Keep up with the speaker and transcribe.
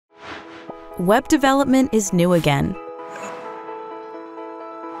web development is new again.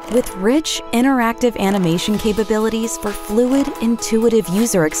 With rich, interactive animation capabilities for fluid, intuitive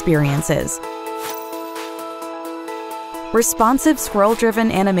user experiences. Responsive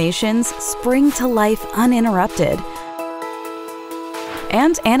scroll-driven animations spring to life uninterrupted.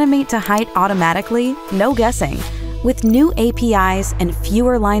 And animate to height automatically, no guessing, with new APIs and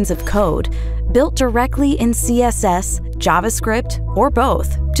fewer lines of code, built directly in CSS, JavaScript, or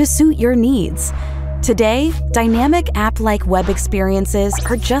both to suit your needs. Today, dynamic app-like web experiences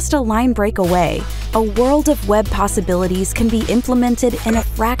are just a line break away. A world of web possibilities can be implemented in a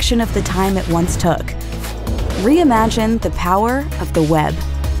fraction of the time it once took. Reimagine the power of the web.